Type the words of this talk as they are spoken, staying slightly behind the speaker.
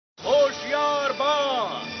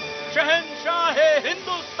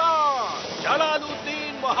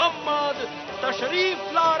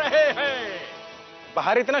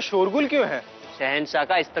बाहर इतना शोरगुल क्यों है? शहंशाह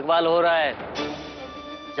का इस्तकबाल हो रहा है।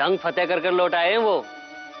 जंग फतेह कर लौट आए हैं वो।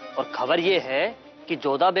 और खबर ये है कि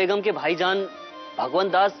जोधा बेगम के भाईजान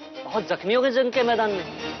भगवंत दास बहुत जख्मी हो गए जंग के मैदान में।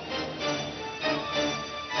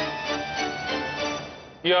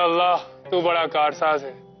 या अल्लाह, तू बड़ा कारसाज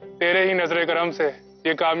है। तेरे ही नजरे करम से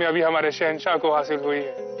ये कामयाबी हमारे शहंशाह को हासिल हुई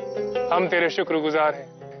है। हम तेरे शुक्रगुजार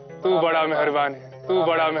हैं। तू बड़ा मेहरबान है, तू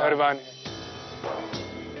बड़ा मेहरबान है।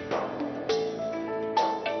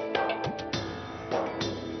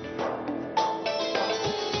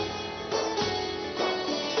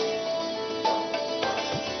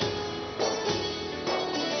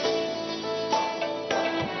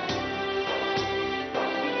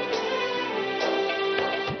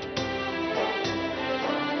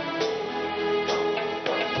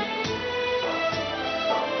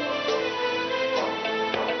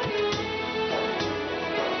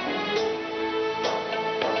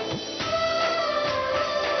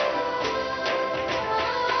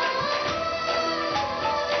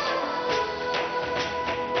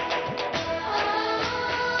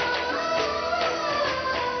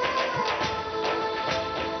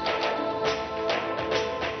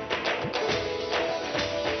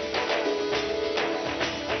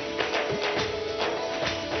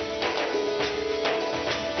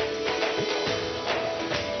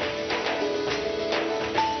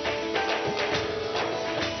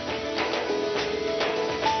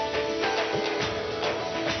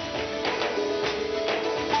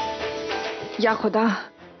 या खुदा,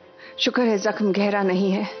 शुक्र है जख्म गहरा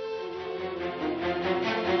नहीं है।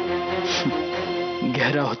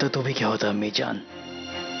 गहरा होता तो भी क्या होता अम्मी जान।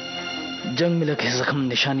 जंग में लगे जख्म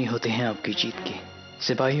निशानी होते हैं आपकी जीत की।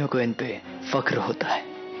 सिपाहियों को इन पे फख्र होता है।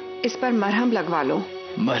 इस पर मरहम लगवा लो।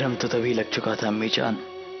 मरहम तो तभी लग चुका था अम्मी जान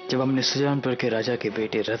जब हमने सुजानपुर के राजा के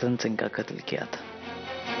बेटे रतन सिंह का कत्ल किया था।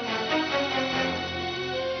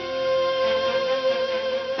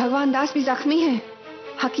 भगवान दास भी जख्मी हैं।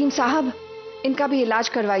 हकीम साहब, इनका भी इलाज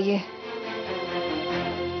करवाइए।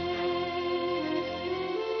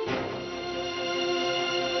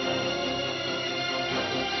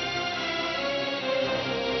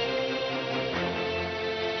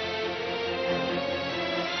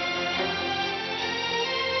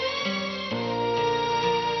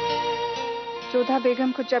 जोधा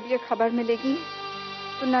बेगम को जब ये खबर मिलेगी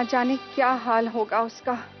तो न जाने क्या हाल होगा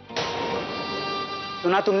उसका।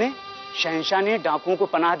 सुना तुमने? शहंशाह ने डाकुओं को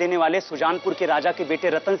पनाह देने वाले सुजानपुर के राजा के बेटे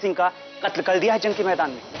रतन सिंह का कत्ल कर दिया है जंग के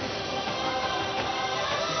मैदान में।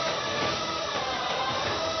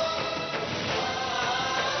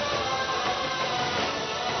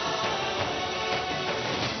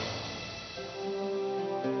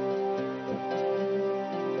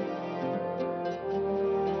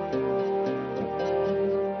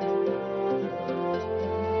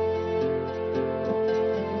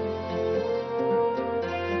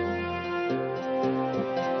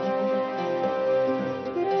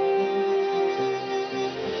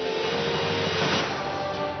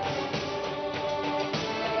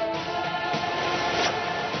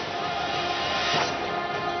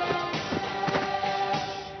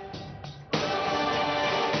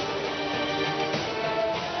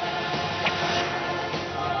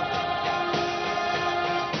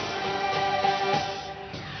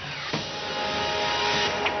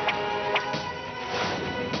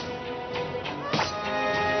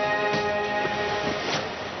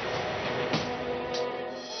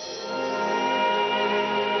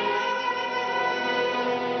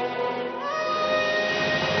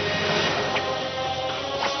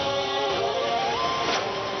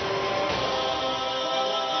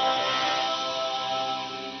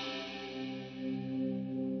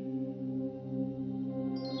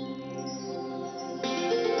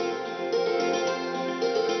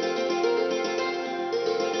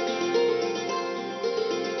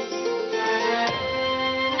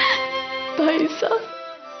 भाई साहब,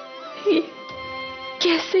 ये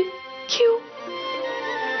कैसे, क्यों,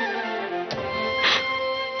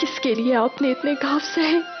 किसके लिए आपने इतने घाव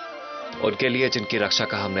सहे? उनके लिए जिनकी रक्षा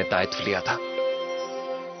का हमने दायित्व लिया था।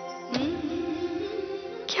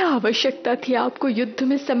 क्या आवश्यकता थी आपको युद्ध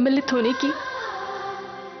में सम्मिलित होने की?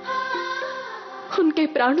 उनके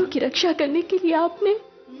प्राणों की रक्षा करने के लिए आपने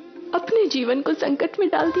अपने जीवन को संकट में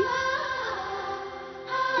डाल दिया।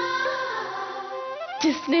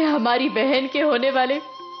 जिसने हमारी बहन के होने वाले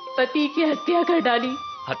पति की हत्या कर डाली।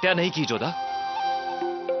 हत्या नहीं की जोधा,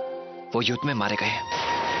 वो युद्ध में मारे गए हैं।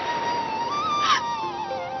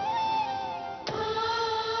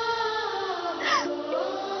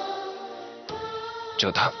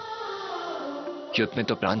 जोधा, युद्ध में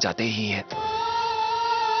तो प्राण जाते ही हैं।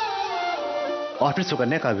 और फिर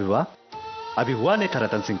सुकन्या का विवाह? अभी हुआ नहीं था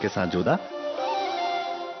रतन सिंह के साथ जोधा।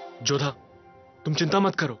 जोधा, तुम चिंता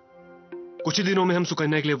मत करो, कुछ ही दिनों में हम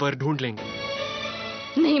सुकन्या के लिए वर ढूंढ लेंगे।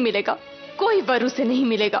 नहीं मिलेगा, कोई वर उसे नहीं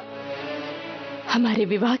मिलेगा। हमारे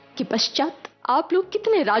विवाह के पश्चात आप लोग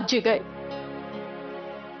कितने राज्य गए,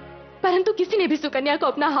 परंतु किसी ने भी सुकन्या को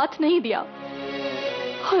अपना हाथ नहीं दिया।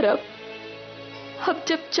 और अब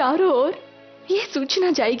जब चारों ओर यह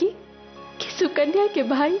सूचना जाएगी कि सुकन्या के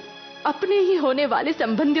भाई अपने ही होने वाले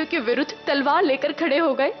संबंधियों के विरुद्ध तलवार लेकर खड़े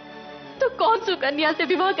हो गए, तो कौन सुकन्या से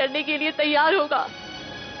विवाह करने के लिए तैयार होगा?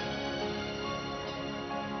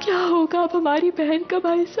 क्या होगा अब हमारी बहन का?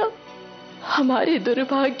 भाई साहब, हमारे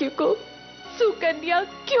दुर्भाग्य को सुकन्या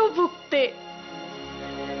क्यों भुगते?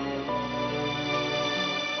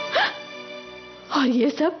 और ये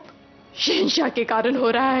सब शहंशाह के कारण हो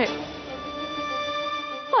रहा है,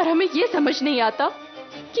 और हमें ये समझ नहीं आता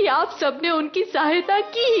कि आप सबने उनकी सहायता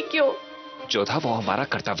की ही क्यों? जोधा, वो हमारा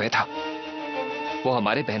कर्तव्य था, वो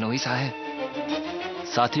हमारे बहनों ही सा है।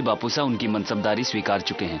 साथ ही बापूसा उनकी मनसबदारी स्वीकार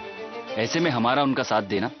चुके हैं, ऐसे में हमारा उनका साथ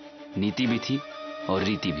देना नीति भी थी और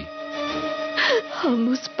रीति भी।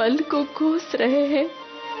 हम उस पल को कोस रहे हैं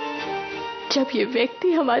जब ये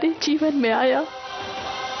व्यक्ति हमारे जीवन में आया।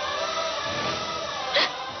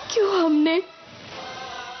 क्यों हमने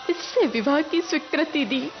इससे विवाह की स्वीकृति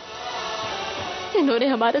दी? इन्होंने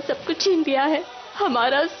हमारा सब कुछ छीन लिया है,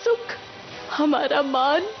 हमारा सुख, हमारा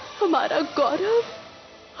मान, हमारा गौरव,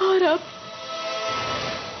 और अब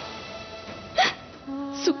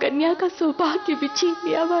सुकन्या का सौभाग्य भी छीन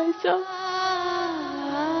लिया। भाई साहब,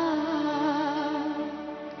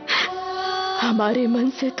 हमारे मन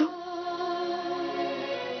से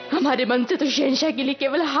तो शहंशाह के लिए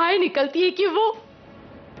केवल हाय निकलती है कि वो।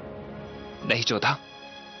 नहीं जोधा,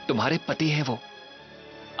 तुम्हारे पति हैं वो।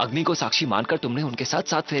 अग्नि को साक्षी मानकर तुमने उनके साथ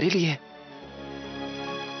 7 फेरे लिए।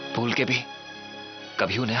 भूल के भी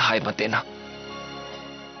कभी उन्हें हाय मत देना।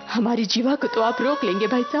 हमारी जीवा को तो आप रोक लेंगे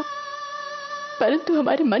भाई साहब, परंतु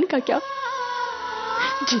हमारे मन का क्या,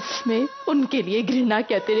 जिसमें उनके लिए घृणा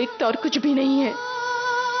के अतिरिक्त और कुछ भी नहीं है।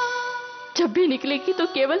 जब भी निकलेगी तो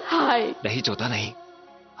केवल हाय। नहीं जोधा, नहीं,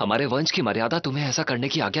 हमारे वंश की मर्यादा तुम्हें ऐसा करने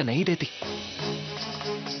की आज्ञा नहीं देती।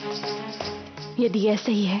 यदि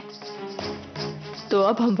ऐसा ही है तो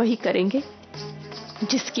अब हम वही करेंगे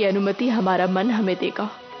जिसकी अनुमति हमारा मन हमें देगा।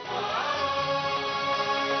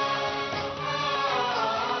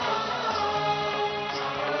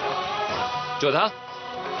 जोधा,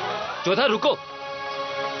 जोधा रुको,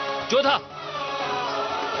 जोधा।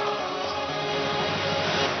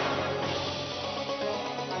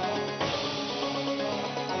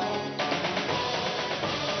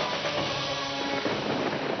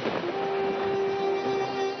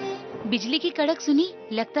 बिजली की कड़क सुनी,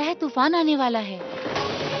 लगता है तूफान आने वाला है।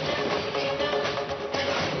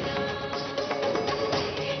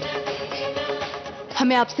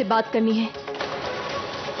 हमें आपसे बात करनी है।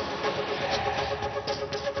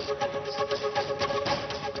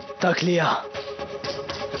 तक लिया।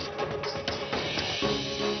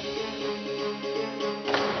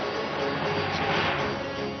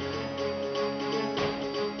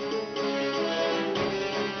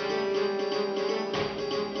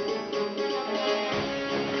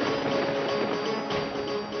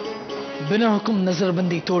 बिना हुक्म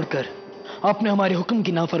नजरबंदी तोड़कर आपने हमारे हुक्म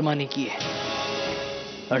की नाफरमानी की है,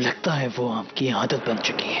 और लगता है वो आपकी आदत बन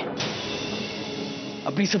चुकी है।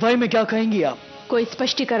 अपनी सफाई में क्या कहेंगी आप? कोई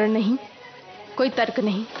स्पष्टीकरण नहीं, कोई तर्क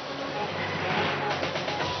नहीं।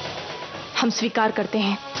 हम स्वीकार करते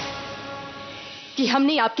हैं कि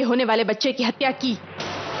हमने आपके होने वाले बच्चे की हत्या की।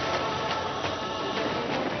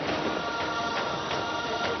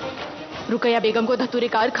 रुकैया बेगम को धतूरे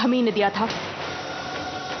का अर्क हम ही ने दिया था,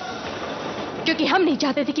 क्योंकि हम नहीं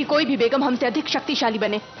चाहते थे कि कोई भी बेगम हमसे अधिक शक्तिशाली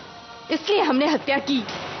बने, इसलिए हमने हत्या की।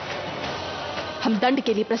 हम दंड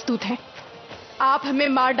के लिए प्रस्तुत हैं, आप हमें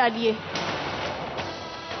मार डालिए।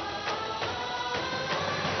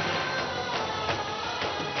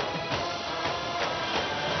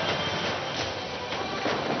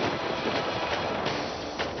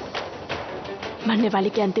 मरने वाले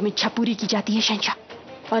की अंतिम इच्छा पूरी की जाती है शहंशाह,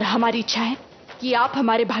 और हमारी इच्छा है कि आप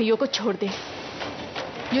हमारे भाइयों को छोड़ दें।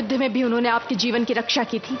 युद्ध में भी उन्होंने आपके जीवन की रक्षा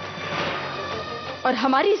की थी, और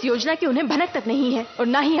हमारी इस योजना की उन्हें भनक तक नहीं है, और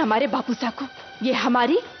ना ही हमारे बापूसा को। ये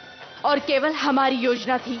हमारी और केवल हमारी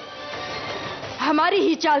योजना थी, हमारी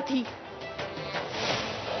ही चाल थी।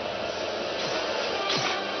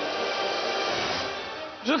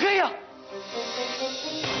 रुकैया,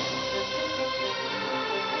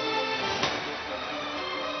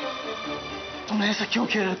 तुमने ऐसा क्यों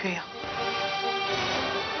किया रुकैया?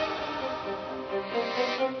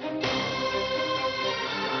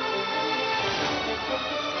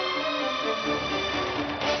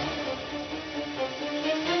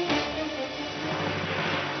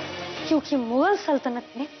 क्योंकि मुगल सल्तनत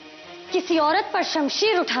में किसी औरत पर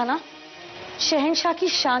शमशीर उठाना शहंशाह की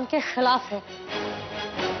शान के खिलाफ है,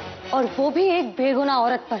 और वो भी एक बेगुनाह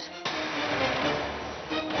औरत पर।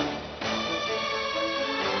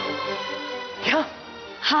 क्या?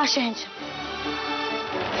 हाँ शहंशाह,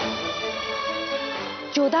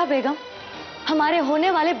 जोधा बेगम हमारे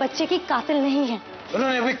होने वाले बच्चे की कातिल नहीं है।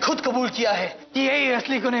 उन्होंने अभी खुद कबूल किया है कि यही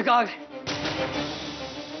असली गुनहगार है।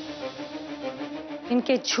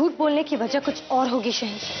 इनके झूठ बोलने की वजह कुछ और होगी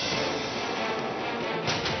शहंशाह,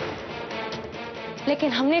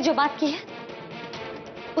 लेकिन हमने जो बात की है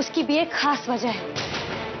उसकी भी एक खास वजह है।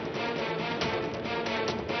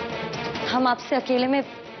 हम आपसे अकेले में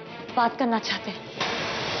बात करना चाहते हैं।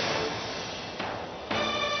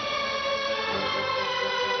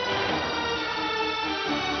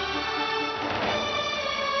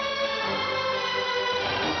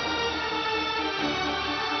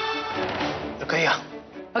 रुकैया,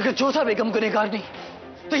 अगर जोधा बेगम गुनहगार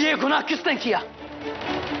नहीं तो ये गुनाह किसने किया?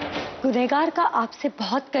 गुनहगार का आपसे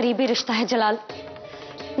बहुत करीबी रिश्ता है जलाल।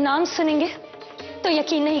 नाम सुनेंगे तो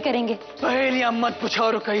यकीन नहीं करेंगे। पहेलियां मत पूछो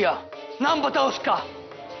रुकैया, नाम बताओ उसका।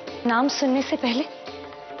 नाम सुनने से पहले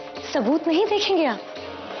सबूत नहीं देखेंगे आप?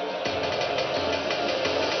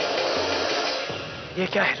 ये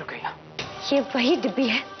क्या है रुकैया? ये वही डिब्बी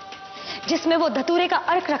है जिसमें वो धतूरे का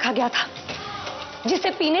अर्क रखा गया था, जिसे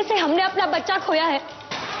पीने से हमने अपना बच्चा खोया है।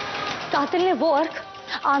 कातिल ने वो अर्क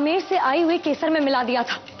आमेर से आई हुई केसर में मिला दिया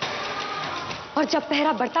था, और जब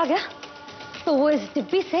पहरा बढ़ता गया तो वो इस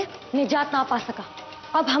डिब्बी से निजात ना पा सका।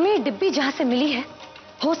 अब हमें ये डिब्बी जहां से मिली है,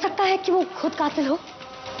 हो सकता है कि वो खुद कातिल हो,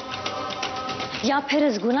 या फिर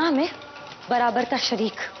इस गुनाह में बराबर का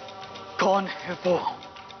शरीक। कौन है वो?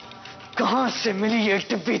 कहां से मिली ये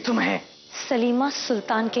डिब्बी तुम्हें? सलीमा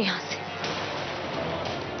सुल्तान के यहां से।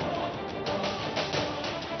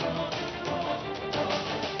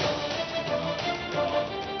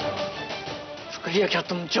 रुकैया, क्या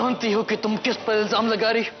तुम जानती हो कि तुम किस पर इल्जाम लगा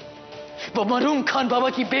रही? वो मरहूम खान बाबा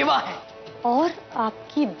की बेवा है, और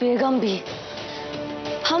आपकी बेगम भी।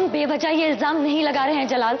 हम बेवजह ये इल्जाम नहीं लगा रहे हैं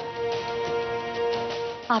जलाल।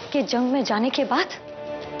 आपके जंग में जाने के बाद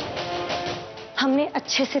हमने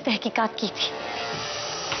अच्छे से तहकीकात की थी।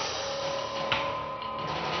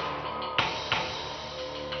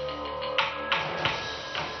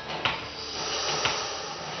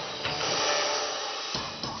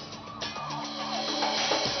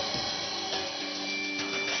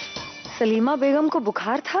 सलीमा बेगम को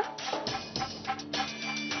बुखार था?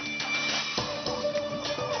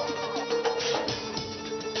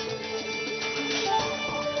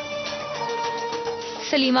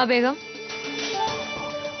 सलीमा बेगम,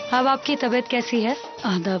 अब आपकी तबीयत कैसी है?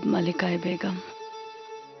 आदाब मलिकाए बेगम।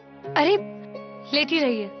 अरे लेटी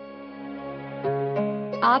रहिए।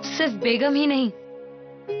 आप सिर्फ बेगम ही नहीं,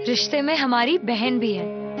 रिश्ते में हमारी बहन भी है।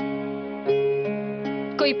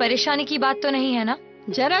 कोई परेशानी की बात तो नहीं है ना?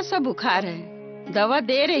 जरा सा बुखार है, दवा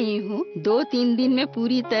दे रही हूँ, 2-3 दिन में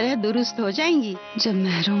पूरी तरह दुरुस्त हो जाएंगी। जब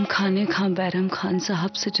महरूम खाने खां बैरम खान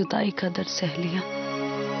साहब से जुदाई का दर्द सह लिया,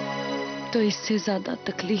 तो इससे ज्यादा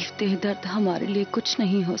तकलीफ देह दर्द हमारे लिए कुछ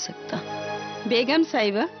नहीं हो सकता। बेगम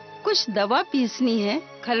साहिबा, कुछ दवा पीसनी है,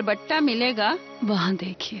 खलबट्टा मिलेगा? वहाँ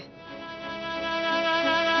देखिए।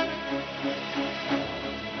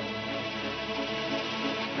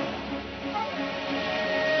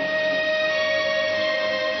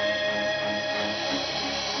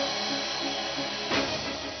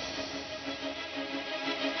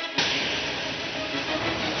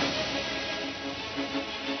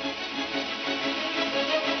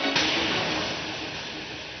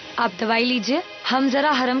 आप दवाई लीजिए, हम जरा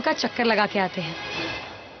हरम का चक्कर लगा के आते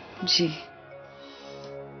हैं। जी।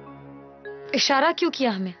 इशारा क्यों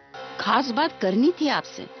किया हमें? खास बात करनी थी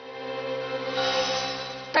आपसे।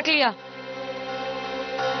 तकलिया,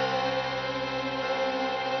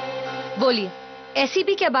 बोलिए, ऐसी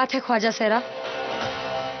भी क्या बात है ख्वाजा सहरा?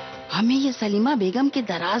 हमें ये सलीमा बेगम के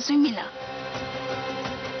दराज में मिला।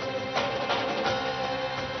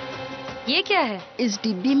 ये क्या है? इस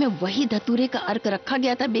डिब्बी में वही धतूरे का अर्क रखा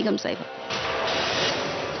गया था बेगम साहिबा,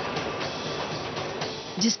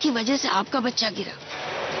 जिसकी वजह से आपका बच्चा गिरा।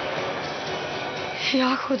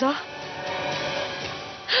 या खुदा,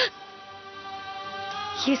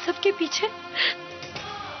 ये सब के पीछे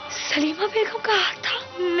सलीमा बेगम का हाथ था?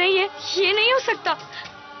 नहीं है, ये नहीं हो सकता।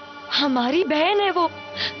 हमारी बहन है वो।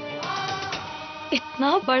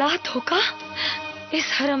 इतना बड़ा धोखा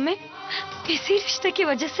इस हरम में इसी रिश्ते की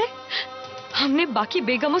वजह से। हमने बाकी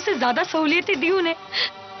बेगमों से ज्यादा सहूलियतें दी उन्हें,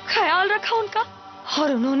 ख्याल रखा उनका,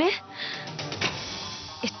 और उन्होंने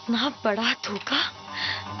इतना बड़ा धोखा।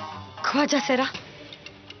 ख्वाजा सहरा,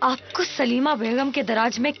 आपको सलीमा बेगम के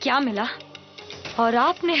दराज में क्या मिला और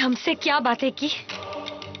आपने हमसे क्या बातें की,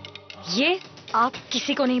 ये आप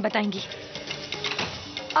किसी को नहीं बताएंगी।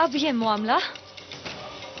 अब ये मामला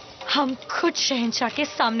हम खुद शहंशाह के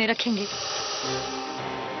सामने रखेंगे।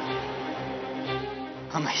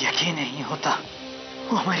 हमें यकीन नहीं होता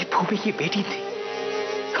वो हमारी फूफी की बेटी थी।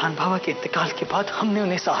 खान बाबा के इंतकाल के बाद हमने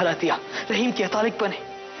उन्हें सहारा दिया, रहीम के अतालिक बने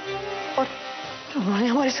और उन्होंने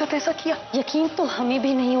हमारे साथ ऐसा किया। यकीन तो हमें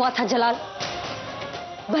भी नहीं हुआ था जलाल।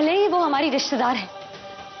 भले ही वो हमारी रिश्तेदार है,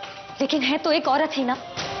 लेकिन है तो एक औरत ही ना।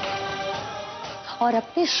 और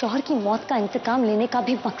अपने शौहर की मौत का इंतकाम लेने का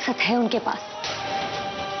भी मकसद है उनके पास।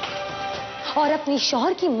 और अपनी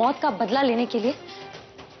शौहर की मौत का बदला लेने के लिए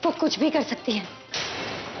वो कुछ भी कर सकती है।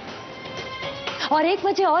 और एक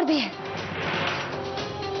वजह और भी है,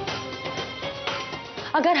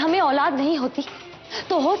 अगर हमें औलाद नहीं होती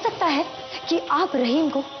तो हो सकता है कि आप रहीम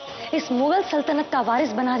को इस मुगल सल्तनत का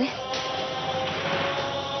वारिस बना दें।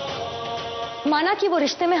 माना कि वो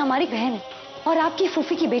रिश्ते में हमारी बहन है और आपकी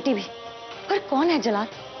फूफी की बेटी भी, पर कौन है जलाल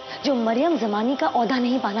जो मरियम जमानी का ओहदा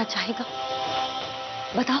नहीं पाना चाहेगा?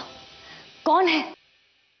 बताओ, कौन है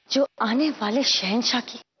जो आने वाले शहंशाह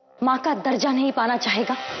की मां का दर्जा नहीं पाना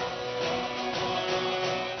चाहेगा?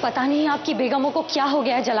 पता नहीं आपकी बेगमों को क्या हो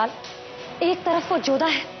गया है जलाल। एक तरफ वो जोधा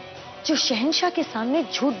है जो शहंशाह के सामने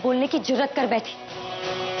झूठ बोलने की जुर्रत कर बैठी,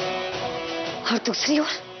 और दूसरी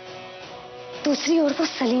ओर वो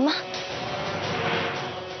सलीमा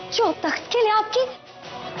जो तख्त के लिए आपकी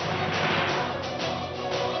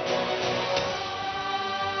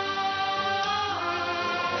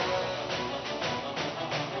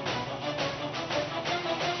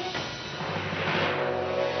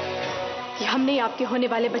हमने आपके होने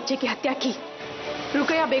वाले बच्चे की हत्या की।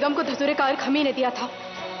 रुकैया बेगम को धतूरे का अर्क हम ही ने दिया था,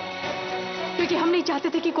 क्योंकि हम नहीं चाहते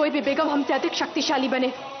थे कि कोई भी बेगम हमसे अधिक शक्तिशाली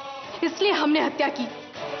बने, इसलिए हमने हत्या की।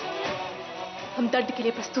 हम दर्द के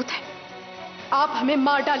लिए प्रस्तुत हैं, आप हमें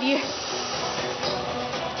मार डालिए।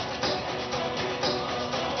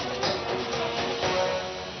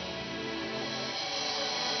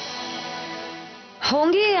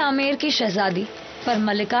 होंगी आमेर की शहजादी, पर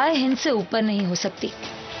मलिकाए हिंद से ऊपर नहीं हो सकती।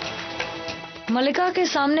 मलिका के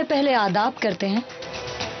सामने पहले आदाब करते हैं,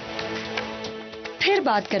 फिर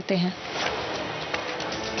बात करते हैं।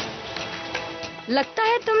 लगता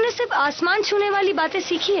है तुमने सिर्फ आसमान छूने वाली बातें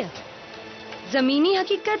सीखी है, जमीनी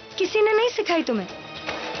हकीकत किसी ने नहीं सिखाई तुम्हें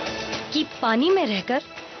कि पानी में रहकर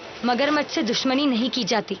मगरमच्छ से दुश्मनी नहीं की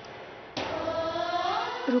जाती।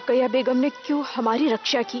 रुकैया बेगम ने क्यों हमारी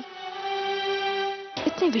रक्षा की?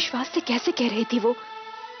 इतने विश्वास से कैसे कह रही थी वो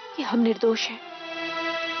कि हम निर्दोष हैं?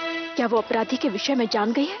 क्या वो अपराधी के विषय में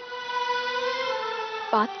जान गई है?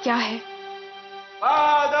 बात क्या है?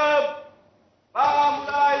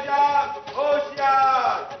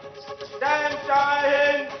 होशियार शहंशाह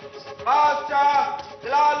बादशाह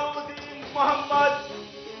जलालुद्दीन मोहम्मद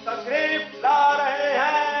तशरीफ ला रहे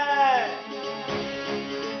हैं।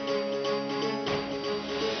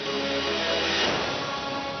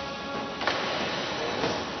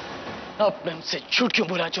 आपने हमसे झूठ क्यों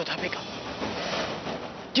बोला जोधा बेगम?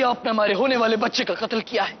 क्या आपने हमारे होने वाले बच्चे का कत्ल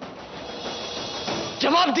किया है?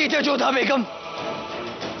 जवाब दीजिए जोधा बेगम।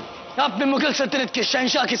 आपने मुगल सल्तनत के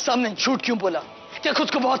शहंशाह के सामने झूठ क्यों बोला? क्या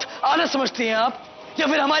खुद को बहुत आला समझती हैं आप, या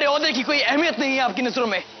फिर हमारे ओहदे की कोई अहमियत नहीं है आपकी नजरों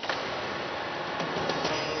में?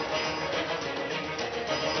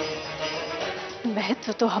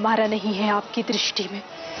 महत्व तो हमारा नहीं है आपकी दृष्टि में।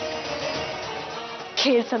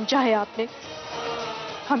 खेल समझा है आपने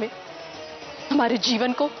हमें, हमारे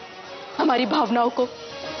जीवन को, हमारी भावनाओं को।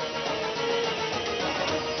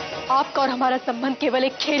 आपका और हमारा संबंध केवल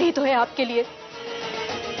एक खेल ही तो है आपके लिए।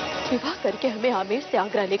 विवाह करके हमें आमेर से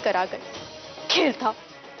आगरा लेकर आ गए, खेल था।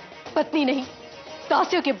 पत्नी नहीं,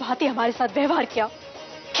 दासियों की भांति हमारे साथ व्यवहार किया,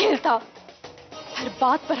 खेल था। हर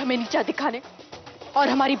बात पर हमें नीचा दिखाने और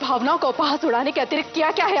हमारी भावनाओं का उपहास उड़ाने के अतिरिक्त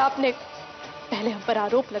किया क्या है आपने? पहले हम पर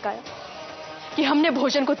आरोप लगाया कि हमने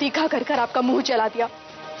भोजन को तीखा कर कर आपका मुंह जला दिया,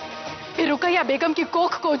 फिर रुकैया बेगम की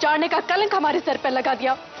कोख को उजाड़ने का कलंक हमारे सर पर लगा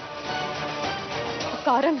दिया।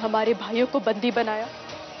 कारण हमारे भाइयों को बंदी बनाया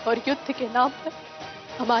और युद्ध के नाम पर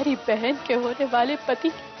हमारी बहन के होने वाले पति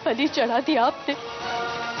की बलि चढ़ा दिया आपने।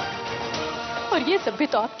 और ये सब भी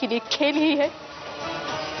तो आपके लिए खेल ही है।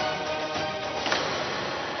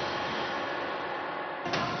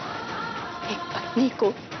 एक पत्नी को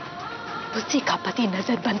उसी का पति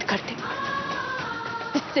नजर बंद कर दे,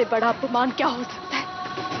 इससे बड़ा अपमान क्या हो सकता?